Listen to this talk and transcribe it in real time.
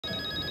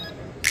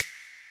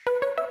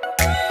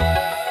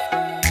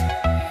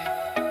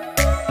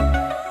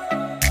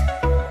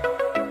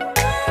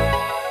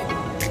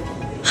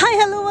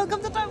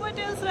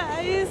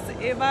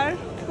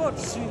God,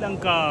 Sri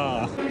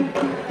Lanka.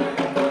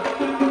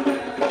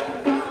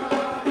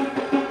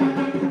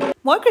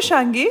 Moi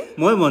Krishangi.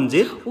 Moi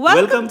Manjit.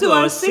 Welcome to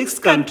our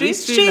sixth country,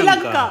 Sri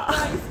Lanka.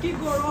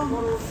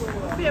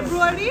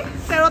 February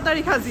 13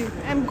 tarikh আজি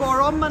and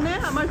gorom mane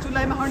amar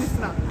July mahor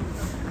nisna.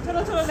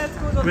 Chalo let's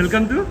go.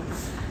 Welcome to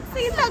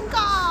Sri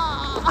Lanka.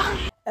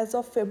 As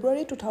of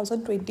February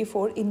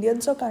 2024,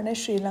 Indians karne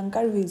Sri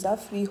Lanka visa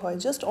free hoy.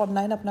 Just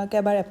online apnake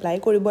ebar apply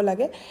koribo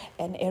lage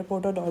and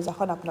airport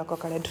dorjakhon apnako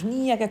kare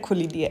dhuniya ke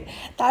khuli diye.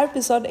 Tar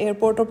pisot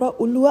airport pora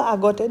ulua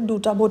agote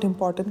duta bahut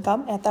important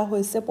kam eta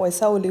hoise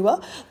paisa uliwa.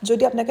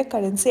 Jodi apnake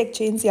currency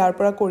exchange yar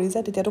pora kori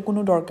ja tetia to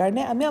kono dorkar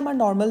nei. Ami amar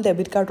normal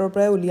debit card or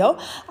pora uliao.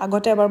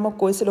 Agote ebar mo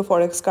koisilo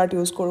forex card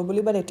use koru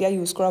boli but etia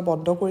use kora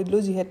bondo kori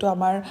dilu jihetu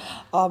amar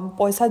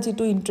paisa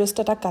jitu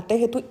interest eta kate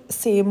hetu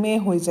same e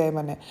hoi jay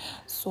mane.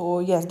 So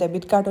yes,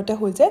 debit card ote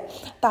hoi jay.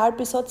 Tar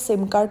pisot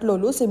SIM card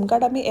lolu. SIM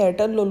card ami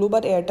Airtel lolu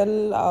but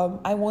Airtel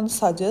I won't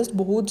suggest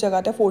bahut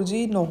jagate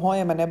 4G no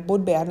hoy mane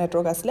bahut beya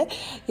network asle.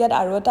 Yat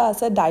aru eta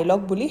ase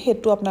dialog boli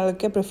hetu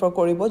apnaloke prefer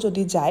koribo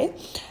jodi jay.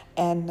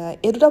 And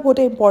এটা বহুত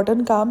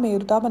important কাম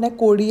এটা মানে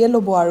কৰিয়ে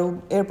লব আৰু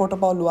এয়াৰপৰ্টৰ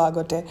পৰা লোৱা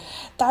আগতে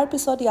তাৰ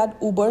পিছত ইয়াত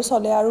উবৰ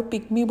চলে আৰু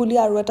পিকমি বুলি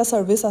আৰু এটা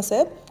সাৰ্ভিস আছে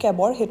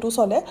কেবৰ হেতু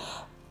চলে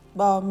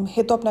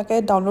হেতু আপোনাকে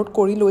ডাউনলোড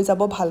কৰি লৈ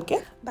যাব ভালকে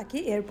বাকি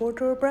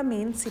এয়াৰপৰ্টৰ পৰা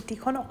মেইন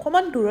সিটিখন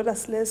অকমান দূৰত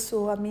আসলে সো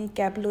আমি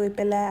ক্যাব লৈ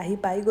পেলাই আহি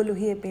পাই গলো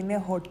হি এপিনে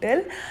হোটেল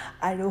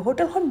আৰু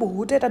হোটেলখন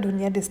বহুত এটা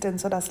ধুনিয়া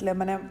ডিসটেন্সত আসলে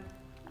মানে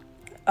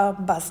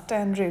bus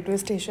stand railway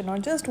station or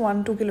just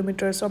 1-2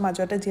 kilometers or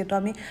majate jeto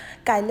ami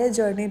kaile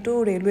journey to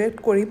railway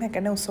korim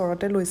hekane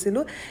usorote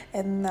loisilu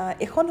and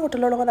ekhon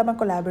hotel logot amar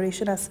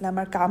collaboration asle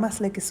amar kaam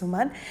asle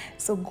kisuman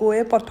so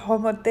goe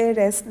prothomote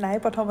rest nai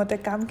prothomote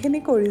kaam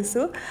khini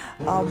korisu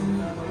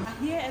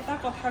ahiye eta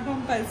kotha gom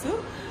paisu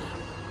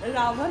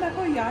ravan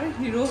ako yar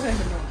hero hai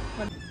helo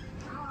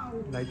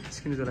lights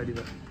kini jalai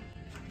diba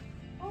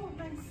oh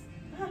nice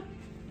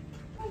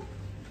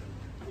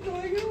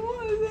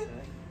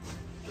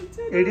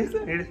Edi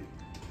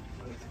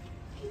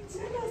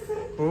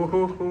oh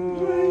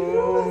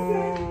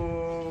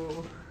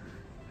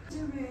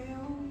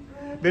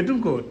bedroom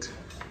coat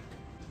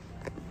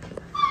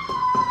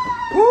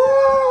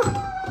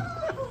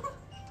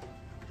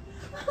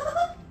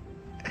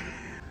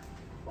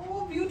oh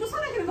view to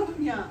sala kene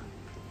dunya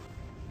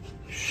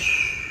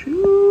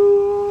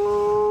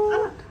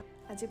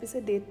আজি পিছে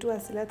date two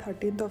আসলে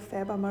 13th of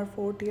Feb আমাৰ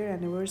 4th year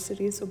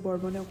anniversary so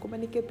বৰমনে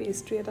অকমানিকে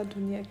পেস্ট্ৰি এটা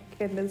ধুনিয়া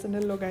candle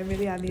চেন্ডেল লগাই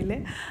মেলি আনিলে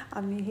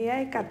আমি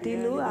হেয়াই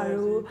কাটিলো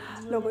আৰু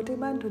লগতে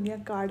মান ধুনিয়া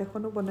কাৰ্ড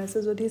এখনো বনাইছে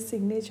যদি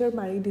সিগনেচাৰ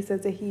মাৰি দিছে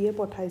যে হিয়ে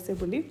পঠাইছে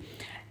বুলি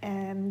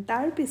and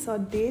tar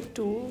pisot day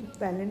 2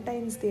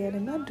 Valentine's Day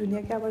and na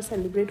dunia ke abar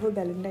celebrate ho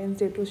Valentine's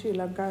Day to Sri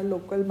Lanka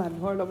local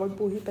manhor logot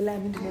bohi pela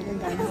ami dunia ke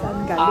gan san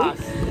galle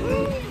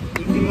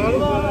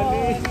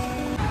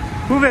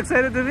খুব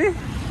excited তুমি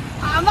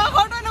আমা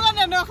ঘৰটো এনেকুৱা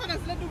নেনখন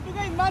আছিল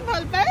টুকটুকে ইমান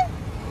ভাল পায়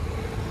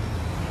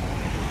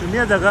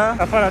ধুনিয়া জায়গা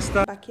আফা ৰাস্তা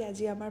বাকি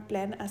আজি আমাৰ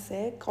প্ল্যান আছে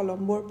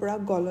কলম্বোৰ পৰা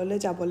গললে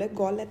যাবলে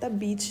গল এটা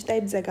বিচ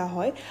টাইপ জায়গা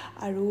হয়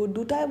আৰু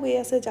দুটা ওয়ে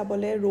আছে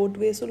যাবলে রোড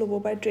ওয়েসও লব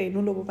পায়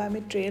ট্রেনও লব পায়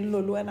আমি ট্রেন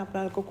ললো এন্ড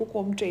আপোনালোককো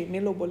কম ট্রেনে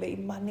লবলে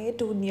ইমানে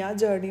ধুনিয়া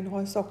জাৰ্নি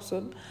হয়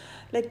সকচোন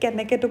লাইক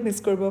কেনেকে তো মিস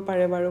কৰিব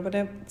পাৰে বাৰু মানে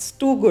ইটস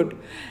টু গুড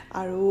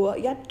আৰু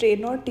ইয়া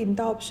ট্ৰেইনৰ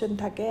তিনটা অপচন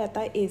থাকে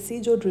এটা এসি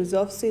য'ত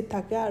ৰিজাৰ্ভ সিট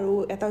থাকে আৰু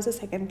এটা হৈছে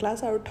সেকেন্ড ক্লাস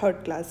আৰু থাৰ্ড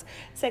ক্লাস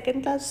সেকেন্ড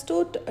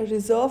ক্লাসটোত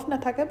ৰিজাৰ্ভ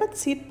নাথাকে বাট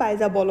সিট পাই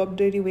যাব অলপ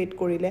দেৰি ওয়েট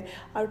কৰিলে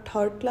আৰু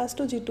থাৰ্ড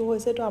ক্লাসটো যেটো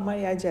হৈছে তো আমাৰ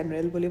ইয়া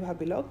জেনাৰেল বুলি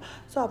ভাবিলক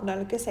সো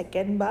আপোনালোকে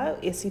সেকেন্ড বা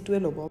এসিটোৱে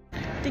ল'ব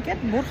টিকেট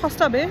বহুত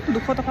সস্তা বে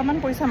 200 টকা মান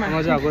পইচা মাৰে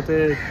আমাৰ আগতে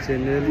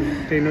জেনাৰেল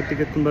ট্ৰেইনৰ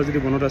টিকেট কোনবা যদি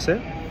বনত আছে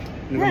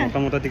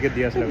মোটা টিকেট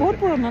দিয়া আছে বহুত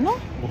পুৰণা ন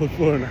বহুত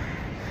পুৰণা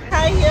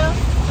Hi here.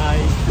 Hi.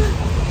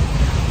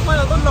 মই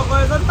নতুন লগৰ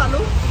এজন পালো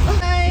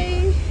হাই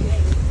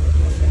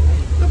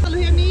তো পালো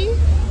আমি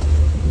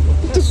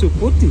এটা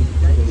সুপতি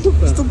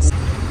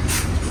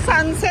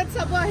সানসেট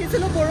চাব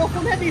আহিছিলো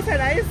বৰষুণে দিছে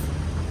ৰাইজ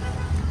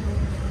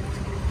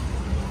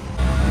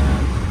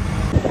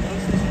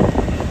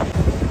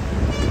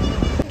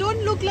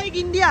don't look like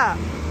India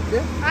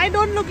I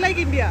don't look like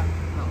India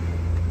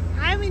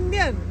I am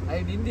Indian I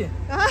am Indian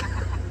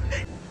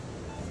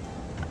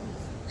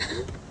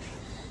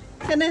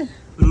কেনে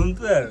রুম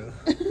তো আর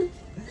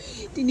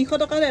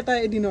 300 টাকা এটা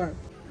এদিনৰ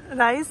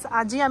ৰাইস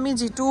আজি আমি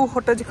জিতু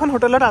হোটেল যিখন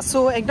হোটেলত আছো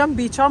একদম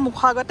বিচৰ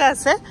মুখাগতে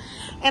আছে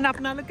এন্ড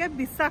আপোনালোকে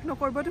বিশ্বাস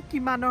নকৰিব তো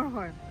কিমানৰ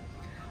হয়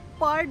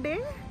পাৰ ডে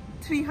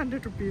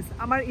 300 rupees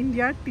আমাৰ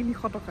ইন্ডিয়াৰ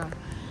 300 টকা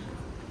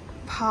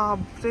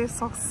ভাবৰে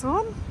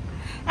সকচোন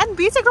এন্ড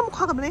বিচ একদম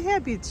মুখাগতে মানে হে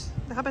বিচ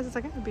দেখা পাইছে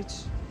চাগে বিচ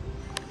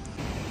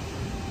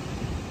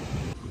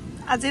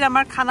আজি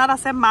আমাৰ খানাত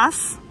আছে মাছ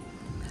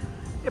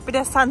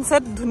এপিনে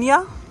সানসেট ধুনিয়া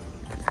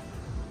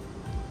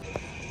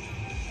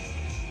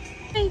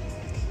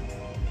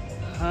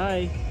Hi.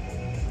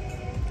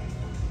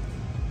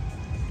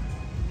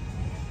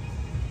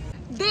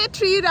 Day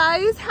 3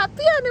 rise.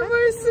 Happy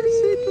anniversary.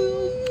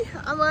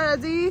 Amar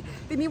aji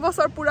 3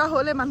 বছৰ পুৰা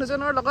হলে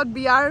মানুহজনৰ লগত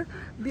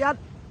বিয়াত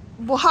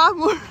বহা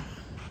মোৰ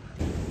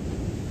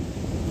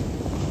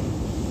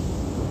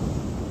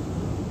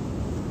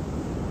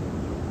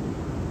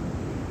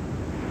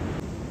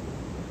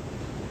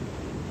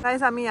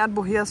গাইজ আমি ইয়াত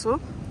বহি আছো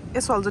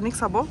এই ছোৱালীজনীক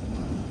চাব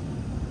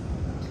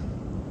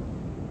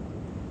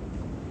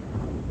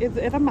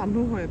এটা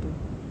মানুহ হয় এইটো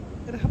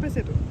দেখা পাইছে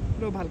এইটো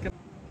ৰ ভালকে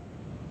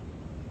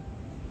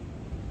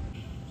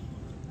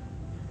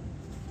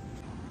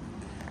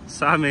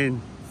চামেন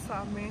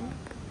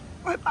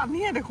ঐ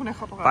পানীয়ে দেখোন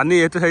 100 টকা পানী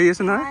এটো হেৰি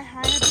আছে নহয়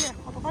হাই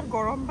 100 টকাত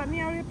গৰম পানী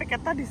আৰু এই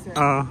পেকেটটা দিছে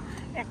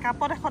এক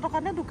কাপত 100 টকা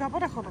নে দু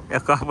কাপত 100 টকা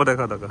এক কাপত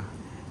 100 টকা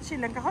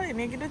শ্ৰীলংকাখন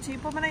এনে কিন্তু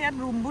চিপ মানে ইয়াত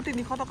ৰুমবোৰ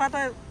 300 টকা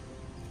তই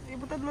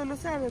এইবোৰত লৈ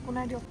লৈছে আৰু একো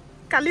নাই দিয়ক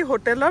কালি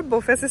হোটেলৰ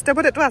বুফে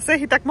সিস্টেমত এটো আছে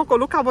হিতাক মই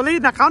কলো খাবলৈ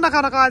নাখাও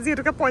আজি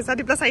এটোকে পইচা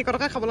দি পেলাই 400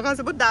 টকা খাব লগা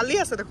আছে বহুত দালি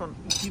আছে দেখোন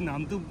কি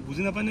নামটো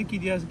বুজি নাপায় নে কি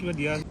দিয়া আছে কিবা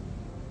দিয়া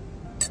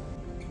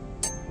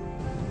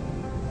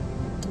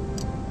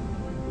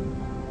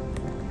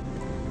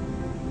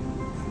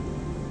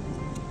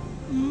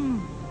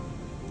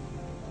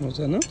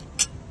মজা ন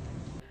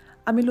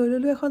আমি লৈ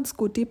ললো এখন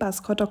স্কুটি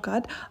 500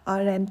 টকাত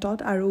ৰেন্টত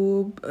আৰু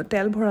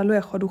তেল ভৰালো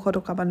 100-200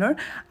 টকা মানৰ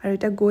আৰু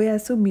এটা গৈ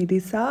আছো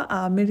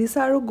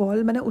মিৰিসা আৰু গল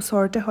মানে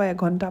ওচৰতে হয়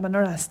 1 ঘণ্টা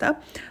মানৰ ৰাস্তা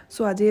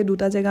সো আজি এই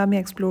দুটা জায়গা আমি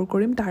এক্সপ্লোৰ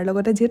কৰিম তাৰ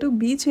লগতে যেহেতু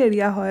বিচ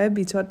এৰিয়া হয়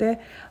বিচতে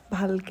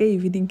ভালকে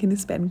ইভিনিং খিনি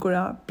স্পেন্ড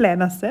কৰা প্ল্যান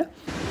আছে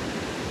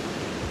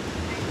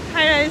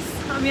হাই গাইস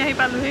আমি আহি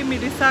পালো হে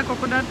মিৰিসা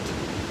কোকোনাট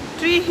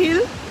ট্ৰি হিল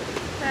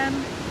এন্ড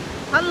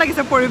ভাল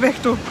লাগিছে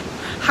পৰিবেশটো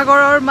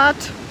সাগৰৰ মাছ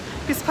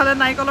পিছফালে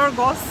নাইকলৰ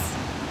গছ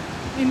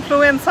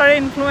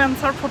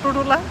ইনফ্লুয়েন্সাৰ ফটো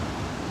তোলা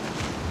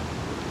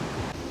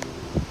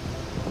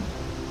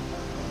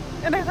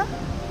এনেকা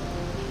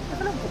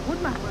এখানে বহুত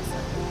মানুহ আছে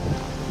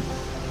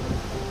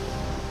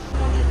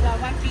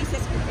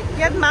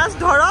ইয়াত মাছ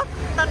ধৰক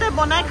তাতে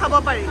বনাই খাব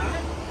পাৰি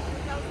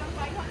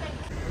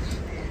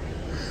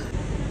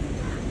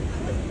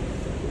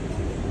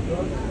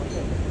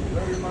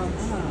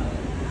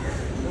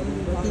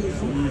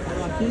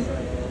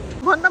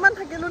ঘণ্টামান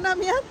থাকিলো না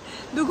আমি ইয়াত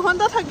 2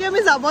 ঘণ্টা থাকি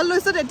আমি যাব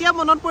লৈছো তেতিয়া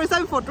মনত পৰিছে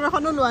আমি ফটো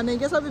এখনো লোৱা নাই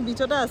কি সব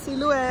বিচতে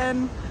আছিলো এন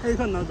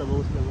এইখন না যাব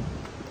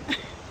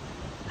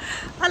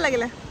ভাল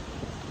লাগিলে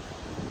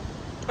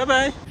bye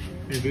bye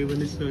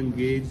everyone is so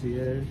engaged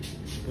here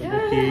got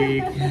a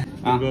cake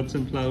got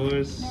some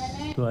flowers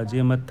so আজি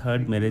আমাৰ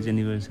 3rd marriage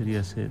anniversary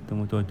আছে তো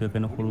মই তো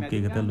কেন সৰু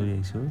কেক এটা লৈ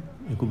আইছো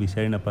একো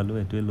বিচাৰি নাপালো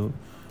এটোৱে লো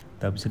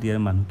তাৰপিছত ইয়াৰ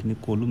মানুহখিনি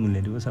কলো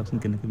মিলাই দিব চাওকচোন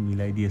কেনেকৈ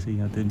মিলাই দি আছে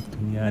ইহঁতে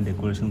ধুনীয়া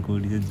ডেকোৰেশ্যন কৰি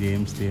দিছে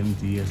জেমছ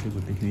যি আছে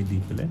গোটেইখিনি দি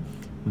পেলাই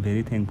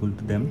very thankful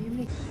to them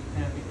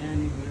happy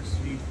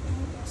anniversary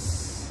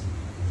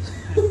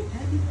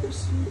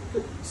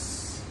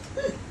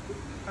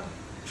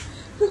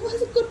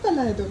रोज कुछ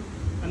पला है तो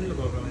अन्य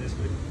लोगों का मैंने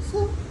इसको सो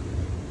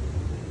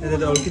ये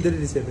तो और किधर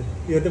दिसे थे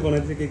ये तो बना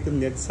थे केक तो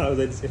नेट साल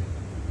जाए से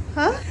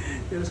हां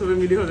ये सब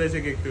मिली हो जाए से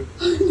केक तो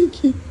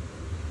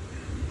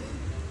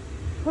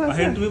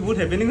बाहर तुम्हें बहुत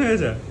हैपनिंग है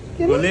ऐसा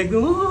बोले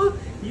एकदम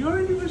योर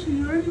एनिवर्सरी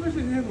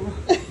है वो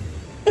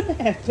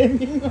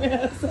हैपनिंग है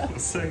ऐसा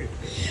सही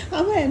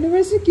আমার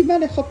এনিভার্সারি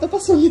কিমান এসপ্তাহ পা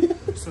চলি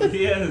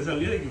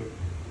লাগিব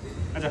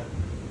আচ্ছা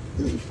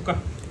ফুকা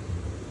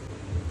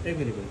এক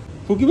মিনিট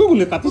ফুকিব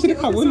বলে কাটি সে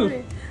খাবই ন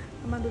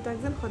আমাৰ দুটাক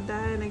যেন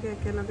সদায় এনেকে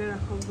একেলগে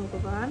ৰাখক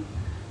ভগৱান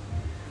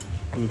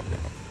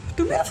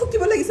তুমি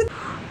ফুকিব লাগিছে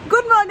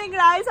গুড মৰ্নিং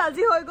গাইস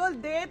আজি হৈ গল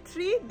ডে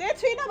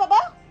 3 না বাবা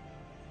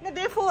নে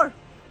ডে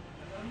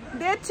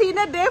 4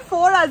 নে ডে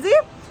 4 আজি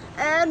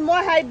এন্ড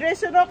মই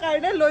হাইড্ৰেশনৰ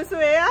কাৰণে লৈছো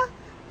এয়া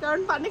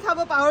কাৰণ পানী খাব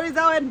পাহৰি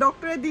যাও এন্ড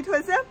ডক্টৰে দি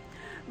থৈছে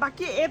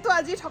বাকি এটো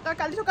আজি থকা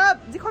কালি থকা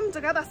যিখন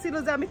জায়গাত আছিল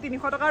যে আমি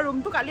 300 টকা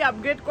ৰুমটো কালি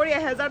আপগ্ৰেড কৰি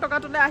 1000 টকা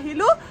তুলে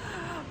আহিলো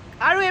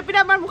আৰু এপিনে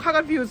আমাৰ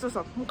মুখাগত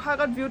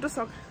ভিউটো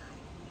সক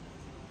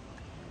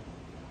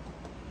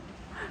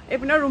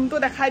এপিনে ৰুমটো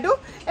দেখাই দিও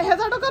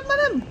 1000 টকাত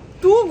মানে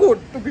two good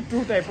to B two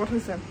টাইপৰ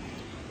হৈছে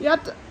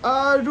ইয়াত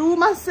ৰুম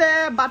আছে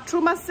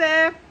বাথৰুম আছে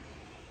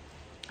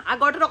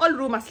আগতে অকল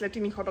ৰুম আছিল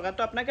 300 টকা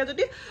তো আপোনাকে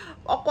যদি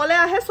অকলে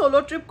আহে সোলো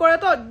ট্ৰিপ কৰে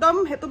তো একদম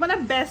হেতু মানে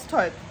বেস্ট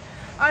হয়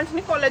আৰু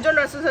তুমি কলেজৰ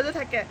ল'ৰা-ছোৱালী যে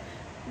থাকে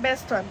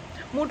বেস্ট হয়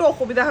মোৰটো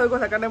অসুবিধা হৈ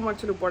গ'ল কাৰণে মই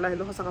চুল ওপৰলৈ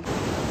আহিলো সঁচা কথা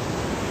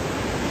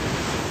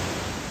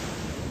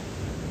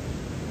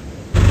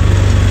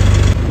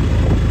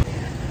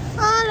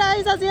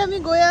অলৰাইট আজি আমি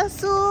গৈ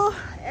আছো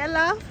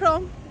এলা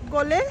ফ্ৰম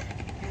গলে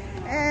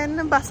এন্ড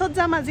বাছত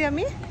যাম আজি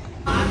আমি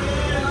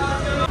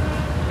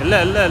এলা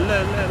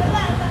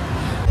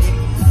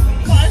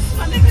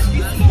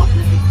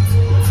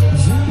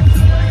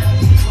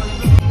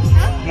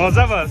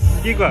মজা বাস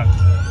কি কোৱা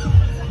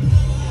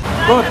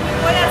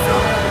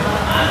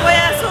গৈ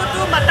আছো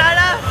তো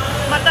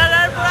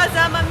মাতাৰাৰ পৰা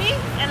যাম আমি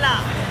এলা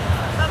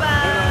বাবা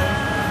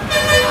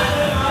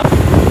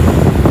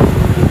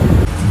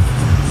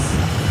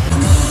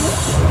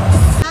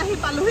আহি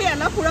পালোহি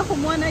এলা পুৰা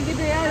সময় নাই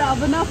কিন্তু এয়া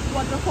ৰাৱনা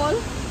ৱাটাৰফল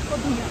খুব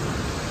ধুনীয়া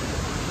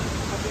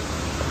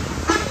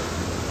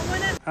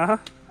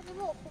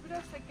অসুবিধা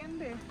ছেকেণ্ড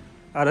ডে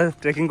আৰু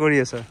ট্ৰেকিং কৰি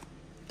আছে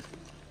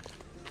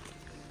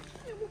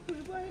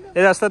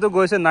এই ৰাস্তাটো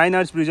গৈছে 9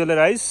 আৰ্চ ব্ৰিজলৈ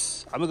ৰাইজ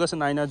আমি গৈছে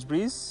 9 আৰ্চ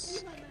ব্ৰিজ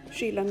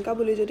শ্ৰীলংকা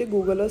বুলি যদি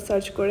গুগলত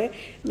সাৰ্চ কৰে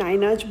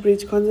 9 আৰ্চ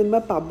ব্ৰিজখন যেনিবা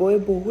পাবই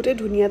বহুতে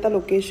ধুনীয়া এটা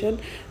লোকেশ্যন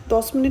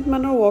 10 মিনিট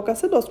মানৰ ৱাক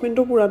আছে 10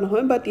 মিনিটৰ পুৰা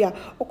নহয় বাট ইয়া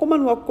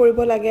অকমান ৱাক কৰিব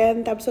লাগে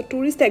তাৰপিছত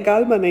টুৰিষ্ট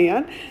এগাল মানে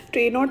ইয়াত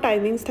ট্ৰেইনৰ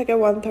টাইমিংছ থাকে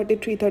 1:30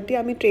 3:30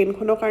 আমি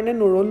ট্ৰেইনখনৰ কাৰণে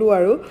নৰলো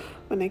আৰু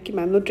মানে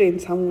কিমানো ট্ৰেইন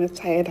চাম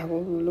চায়ে থাকো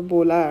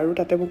বলা আৰু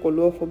তাতে মই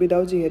কলো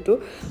অসুবিধাও যিহেতু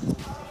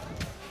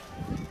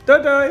তই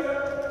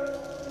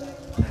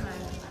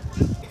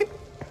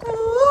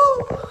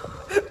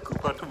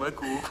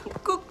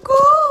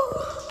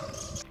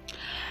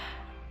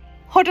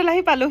হোটেল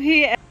আহি পালোহি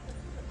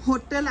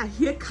হোটেল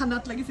আহিয়ে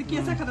খানাত লাগিছে কি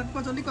আছে খানাত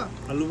কোৱা জলদি কোৱা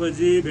আলু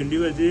ভাজি ভেন্দি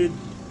ভাজি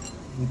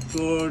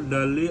বুটৰ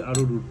দালি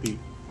আৰু ৰুটি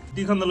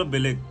ৰুটিখন অলপ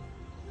বেলেগ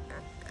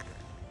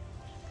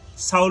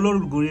চাউলৰ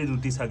গুড়িৰ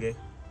ৰুটি চাগে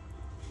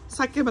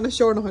মানে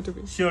শিওৰ নহয়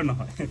তুমি শিওৰ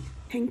নহয়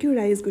থ্যাংক ইউ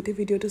ৰাইজ গোটেই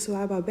ভিডিঅ'টো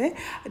চোৱাৰ বাবে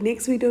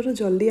নেক্সট ভিডিঅ'টো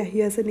জলদি আহি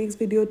আছে নেক্সট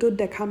ভিডিঅ'টোত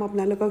দেখাম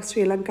আপোনালোকক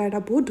শ্ৰীলংকাৰ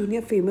এটা বহুত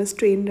ধুনীয়া ফেমাছ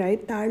ট্ৰেইন ৰাইড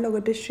তাৰ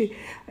লগতে শ্ৰী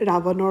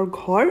ৰাৱণৰ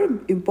ঘৰ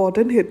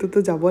ইম্পৰ্টেণ্ট হেতুটো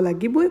যাব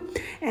লাগিবই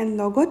এণ্ড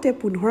লগতে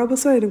 15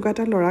 বছৰ এনেকুৱা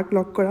এটা ল'ৰাক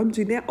লগ কৰাম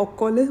যোনে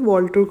অকলে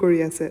ৱৰ্ল্ড টুৰ কৰি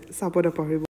আছে চাব নাপাহৰিব